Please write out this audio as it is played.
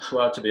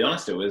Well, to be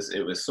honest, it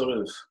was sort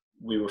of,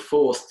 we were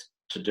forced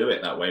to do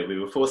it that way. We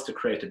were forced to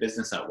create a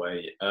business that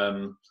way.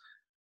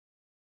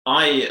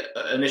 I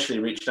initially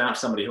reached out to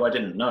somebody who I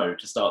didn't know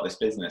to start this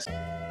business.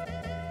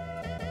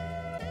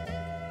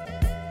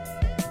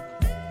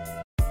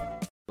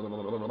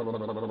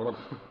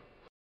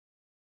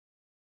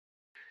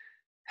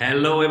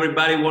 Hello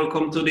everybody,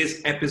 welcome to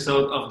this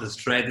episode of The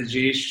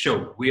Strategy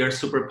Show. We are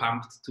super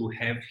pumped to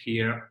have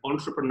here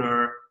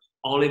entrepreneur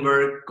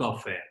Oliver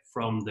Goffe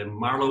from the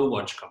Marlowe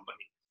Watch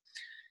Company.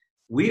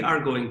 We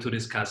are going to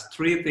discuss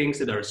three things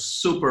that are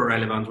super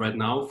relevant right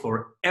now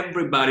for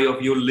everybody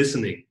of you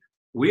listening.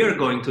 We are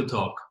going to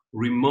talk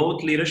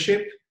remote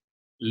leadership,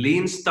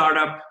 lean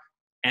startup,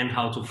 and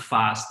how to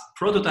fast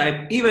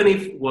prototype, even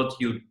if what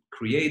you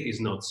create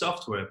is not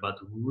software, but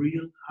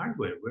real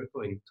hardware. We're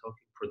going to talk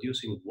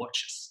producing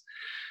watches.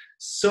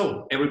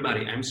 So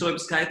everybody, I'm so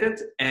excited,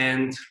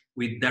 and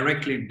we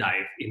directly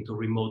dive into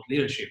remote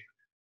leadership.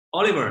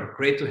 Oliver,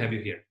 great to have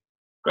you here.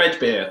 Great to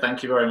be here.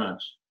 Thank you very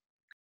much.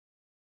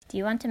 Do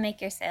you want to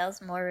make your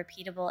sales more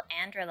repeatable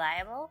and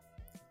reliable?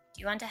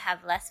 Do you want to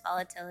have less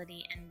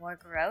volatility and more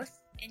growth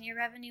in your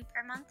revenue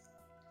per month?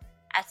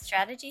 At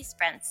Strategy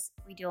Sprints,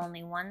 we do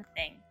only one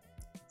thing: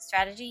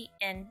 strategy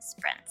in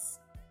sprints.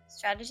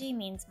 Strategy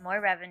means more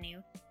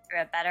revenue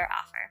through a better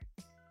offer.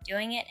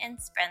 Doing it in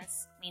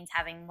sprints means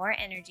having more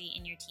energy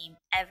in your team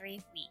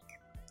every week.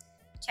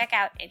 Check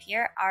out if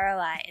your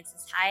ROI is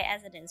as high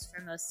as it is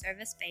for most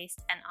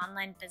service-based and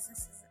online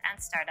businesses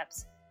and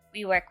startups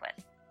we work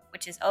with,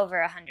 which is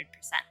over 100%.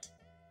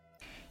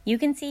 You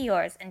can see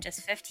yours in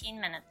just 15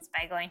 minutes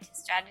by going to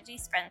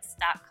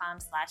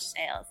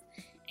strategysprints.com/sales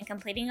and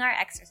completing our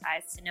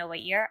exercise to know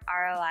what your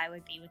ROI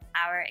would be with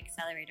our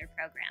accelerator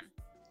program.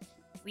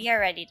 We are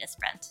ready to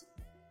sprint.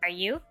 Are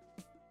you?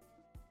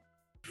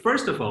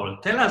 First of all,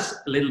 tell us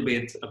a little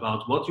bit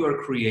about what you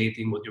are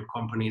creating, what your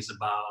company is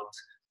about,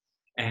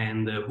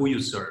 and who you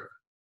serve.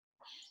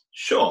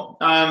 Sure.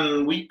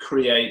 We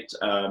create,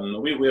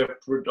 we're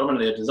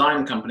predominantly a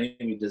design company.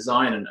 We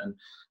design and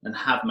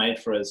have made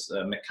for us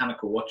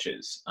mechanical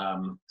watches.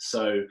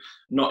 So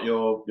not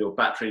your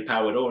battery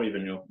powered or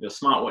even your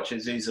smart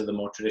watches. These are the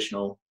more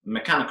traditional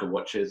mechanical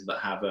watches that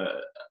have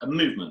a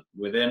movement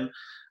within.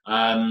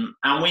 And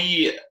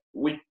we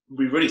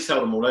really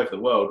sell them all over the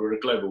world. We're a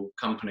global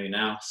company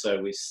now, so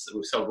we've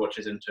sold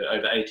watches into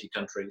over 80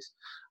 countries.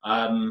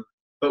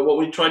 But what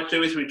we try to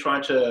do is we try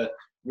to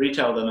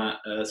retail them at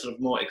a sort of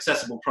more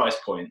accessible price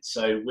point.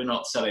 So we're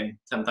not selling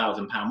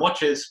 £10,000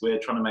 watches. We're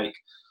trying to make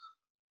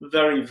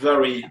very,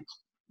 very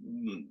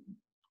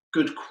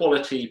good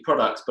quality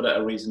products, but at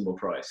a reasonable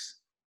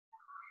price.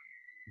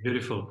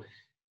 Beautiful.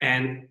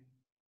 And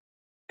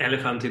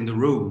elephant in the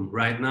room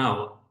right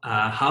now,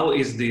 how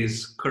is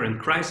this current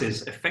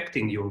crisis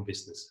affecting your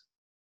business?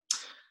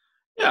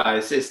 Yeah,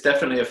 it's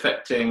definitely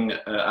affecting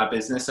our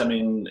business. I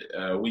mean,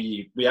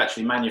 we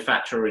actually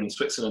manufacture in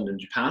Switzerland and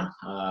Japan.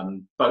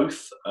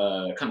 Both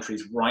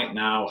countries right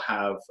now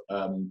have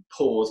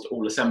paused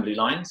all assembly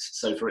lines.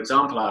 So, for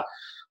example, our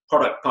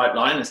product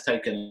pipeline has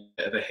taken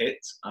a bit of a hit,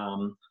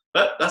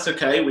 but that's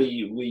okay.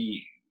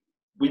 We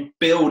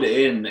build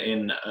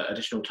in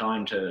additional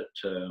time to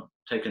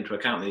take into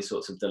account these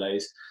sorts of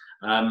delays.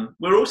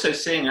 We're also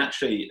seeing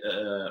actually,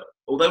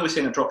 although we're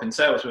seeing a drop in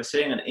sales, we're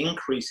seeing an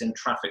increase in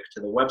traffic to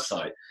the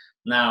website.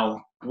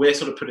 Now, we're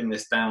sort of putting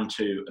this down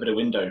to a bit of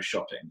window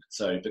shopping.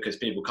 So because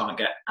people can't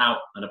get out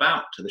and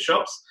about to the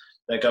shops,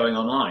 they're going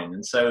online.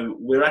 And so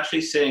we're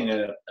actually seeing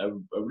a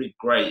really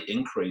great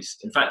increase.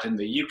 In fact, in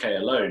the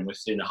UK alone, we're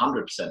seeing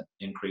 100%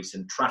 increase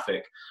in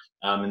traffic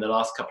in the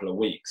last couple of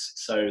weeks.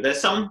 So there's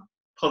some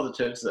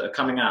positives that are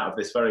coming out of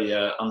this very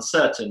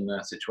uncertain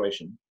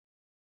situation.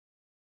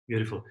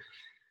 Beautiful.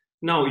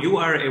 Now, you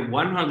are a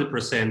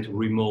 100%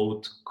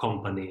 remote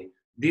company.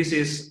 This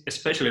is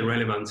especially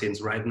relevant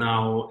since right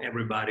now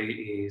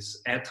everybody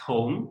is at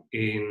home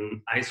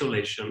in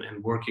isolation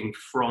and working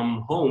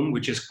from home,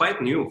 which is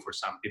quite new for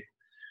some people.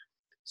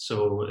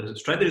 So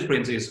Strategy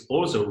Sprints is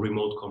also a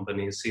remote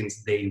company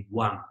since day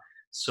one.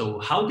 So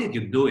how did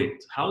you do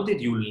it? How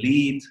did you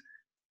lead?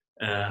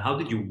 How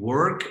did you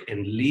work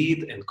and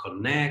lead and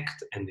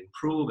connect and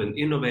improve and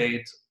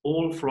innovate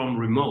all from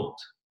remote?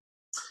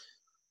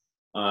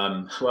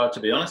 Well, to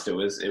be honest, it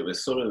was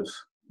sort of,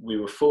 we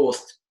were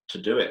forced to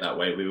do it that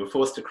way. We were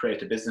forced to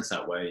create a business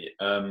that way.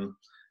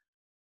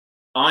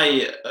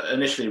 I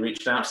initially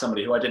reached out to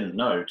somebody who I didn't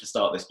know to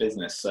start this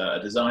business, a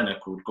designer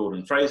called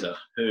Gordon Fraser,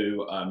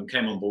 who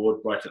came on board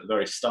right at the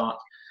very start.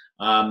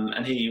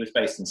 And he was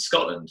based in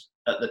Scotland.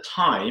 At the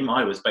time,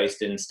 I was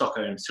based in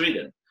Stockholm,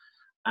 Sweden.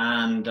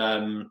 And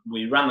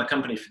we ran the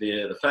company for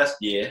the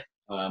first year.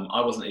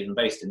 I wasn't even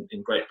based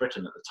in Great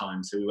Britain at the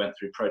time, so we went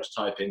through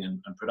prototyping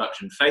and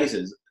production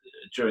phases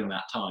during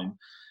that time.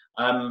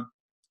 And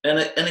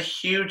a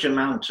huge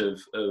amount of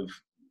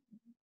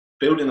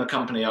building the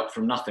company up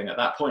from nothing at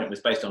that point was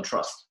based on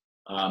trust.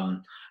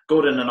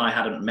 Gordon and I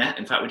hadn't met.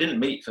 In fact, we didn't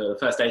meet for the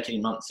first 18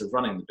 months of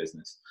running the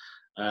business.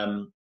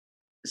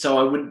 So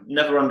I would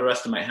never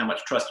underestimate how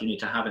much trust you need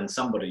to have in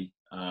somebody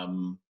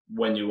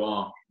when you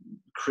are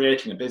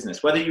creating a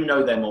business, whether you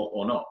know them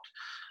or not.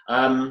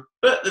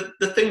 But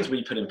the things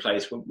we put in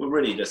place were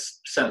really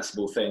just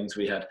sensible things.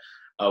 We had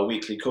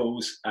weekly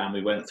calls, and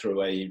we went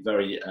through a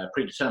very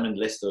predetermined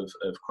list of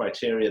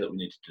criteria that we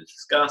needed to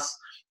discuss.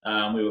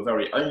 We were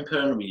very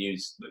open. We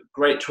used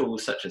great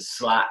tools such as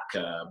Slack,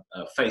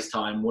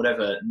 FaceTime,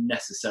 whatever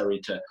necessary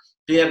to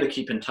be able to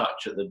keep in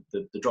touch at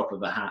the drop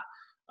of a hat.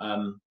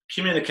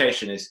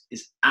 Communication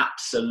is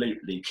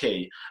absolutely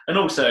key, and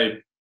also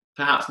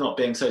perhaps not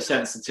being so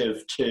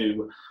sensitive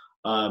to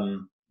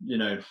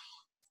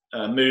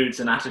moods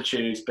and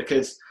attitudes,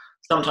 because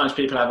sometimes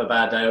people have a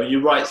bad day, or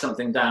you write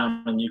something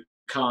down and you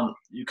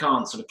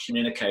can't sort of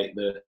communicate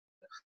the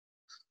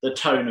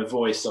tone of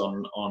voice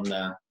on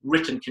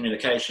written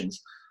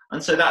communications,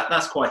 and so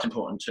that's quite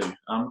important too.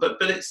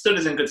 But it still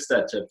is in good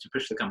stead to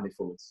push the company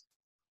forwards.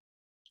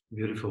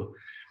 Beautiful.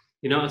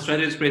 At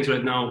Strategy Sprints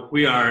right now,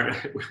 we are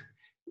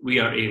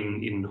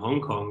in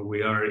Hong Kong,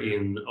 we are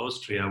in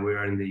Austria, we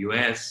are in the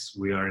US,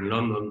 we are in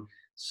London,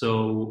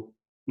 so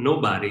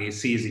nobody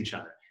sees each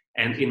other.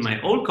 And in my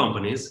old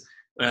companies,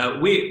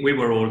 we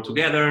were all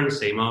together in the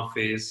same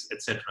office,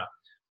 etc.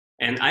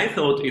 And I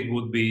thought it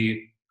would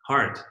be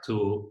hard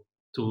to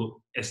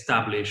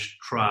establish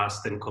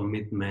trust and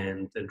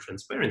commitment and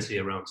transparency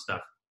around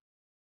stuff.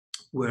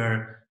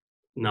 Where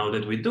now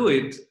that we do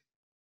it,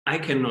 I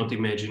cannot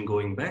imagine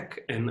going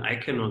back, and I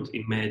cannot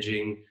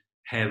imagine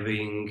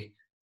having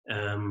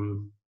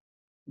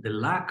the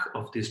lack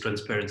of this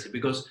transparency.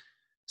 Because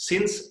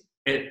since,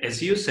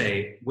 as you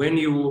say, when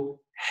you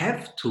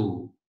have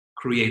to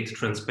create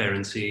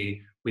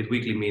transparency with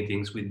weekly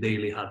meetings, with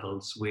daily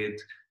huddles, with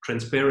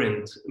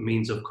transparent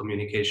means of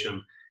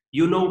communication,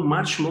 you know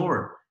much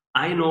more.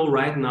 I know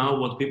right now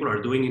what people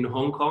are doing in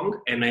Hong Kong,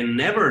 and I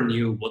never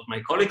knew what my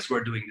colleagues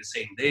were doing the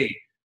same day.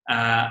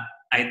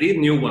 I did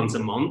knew once a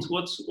month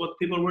what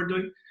people were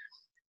doing,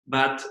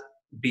 but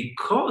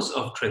because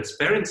of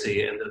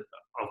transparency and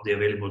of the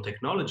available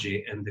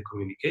technology and the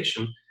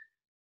communication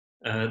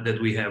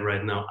that we have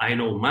right now, I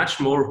know much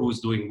more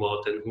who's doing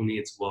what and who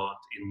needs what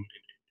in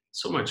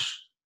so much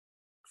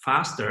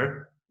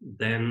faster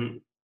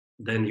than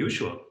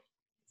usual.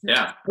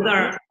 Yeah.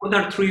 What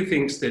are three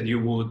things that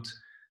you would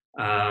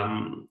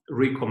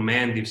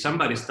recommend if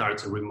somebody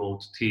starts a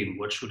remote team?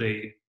 What should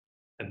they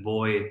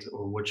avoid,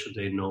 or what should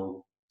they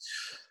know?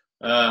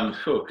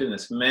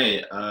 Goodness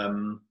me.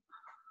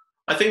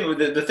 I think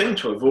the thing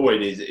to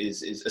avoid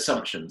is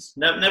assumptions.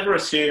 Never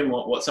assume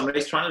what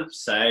somebody's trying to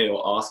say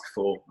or ask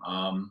for.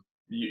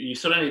 You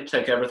sort of need to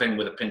take everything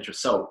with a pinch of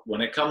salt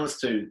when it comes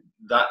to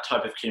that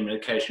type of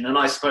communication. And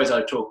I suppose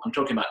I'm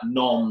talking about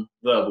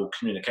non-verbal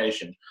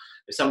communication.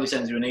 If somebody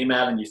sends you an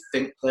email and you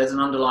think there's an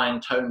underlying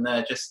tone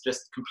there, just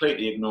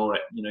completely ignore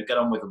it. Get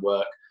on with the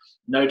work.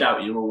 No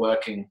doubt you're all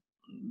working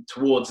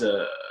towards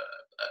an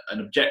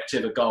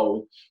objective, a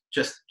goal.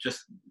 Just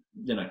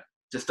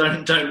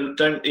don't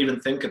even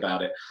think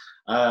about it.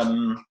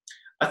 I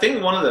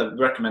think one of the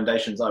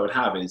recommendations I would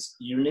have is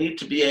you need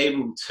to be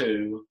able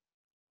to,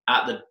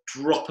 at the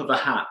drop of a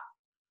hat,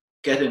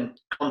 get in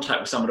contact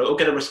with somebody or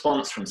get a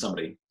response from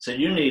somebody. So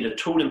you need a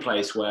tool in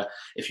place where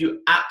if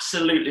you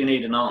absolutely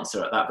need an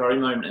answer at that very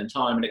moment in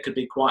time, and it could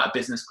be quite a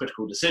business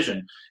critical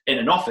decision in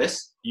an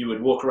office, you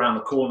would walk around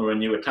the corner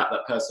and you would tap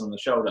that person on the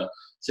shoulder.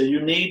 So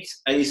you need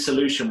a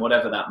solution,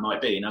 whatever that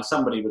might be. Now,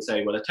 somebody would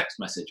say, well, a text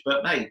message,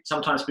 but hey,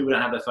 sometimes people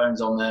don't have their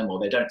phones on them, or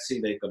they don't see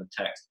they've got a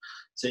text.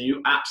 So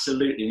you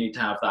absolutely need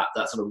to have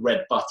that sort of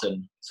red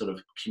button sort of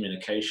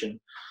communication.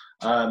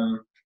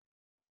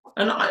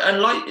 And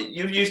like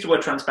you've used the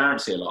word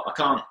transparency a lot. I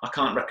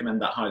can't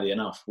recommend that highly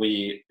enough.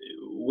 We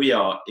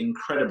are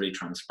incredibly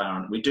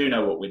transparent. We do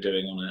know what we're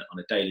doing on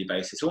a daily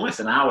basis, almost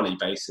an hourly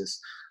basis.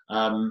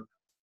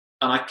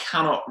 And I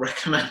cannot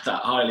recommend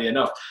that highly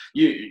enough.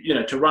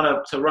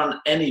 To run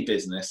any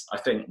business, I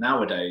think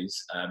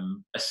nowadays,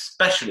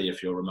 especially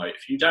if you're remote,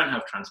 if you don't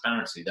have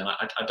transparency, then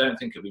I don't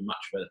think it'll be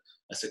much of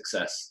a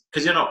success,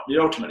 because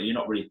you're ultimately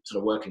not really sort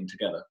of working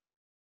together.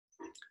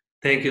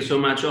 Thank you so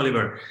much,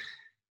 Oliver.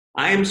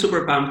 I am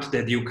super pumped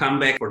that you come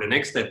back for the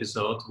next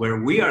episode,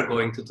 where we are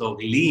going to talk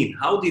lean.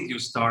 How did you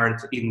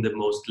start in the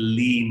most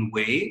lean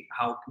way?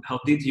 How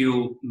did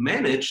you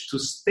manage to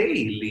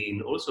stay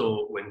lean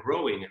also when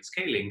growing and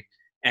scaling?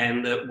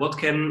 And what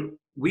can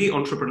we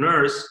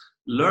entrepreneurs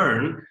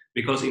learn?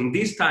 Because in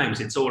these times,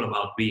 it's all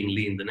about being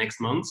lean. The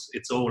next months,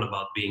 it's all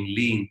about being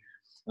lean.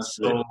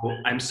 So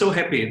I'm so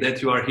happy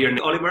that you are here.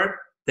 Oliver,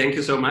 thank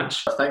you so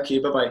much. Thank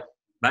you. Bye-bye.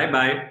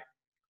 Bye-bye.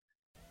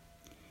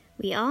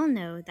 We all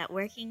know that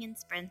working in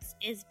sprints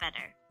is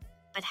better,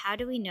 but how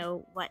do we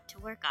know what to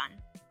work on?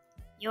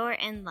 You're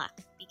in luck,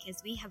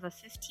 because we have a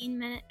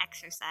 15-minute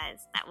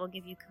exercise that will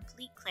give you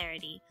complete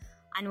clarity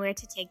on where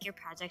to take your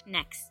project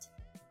next.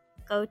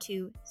 Go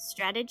to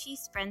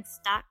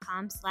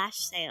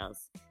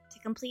strategysprints.com/sales to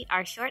complete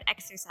our short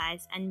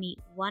exercise and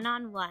meet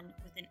one-on-one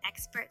with an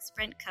expert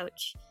sprint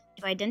coach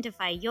to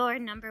identify your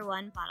number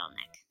one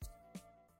bottleneck.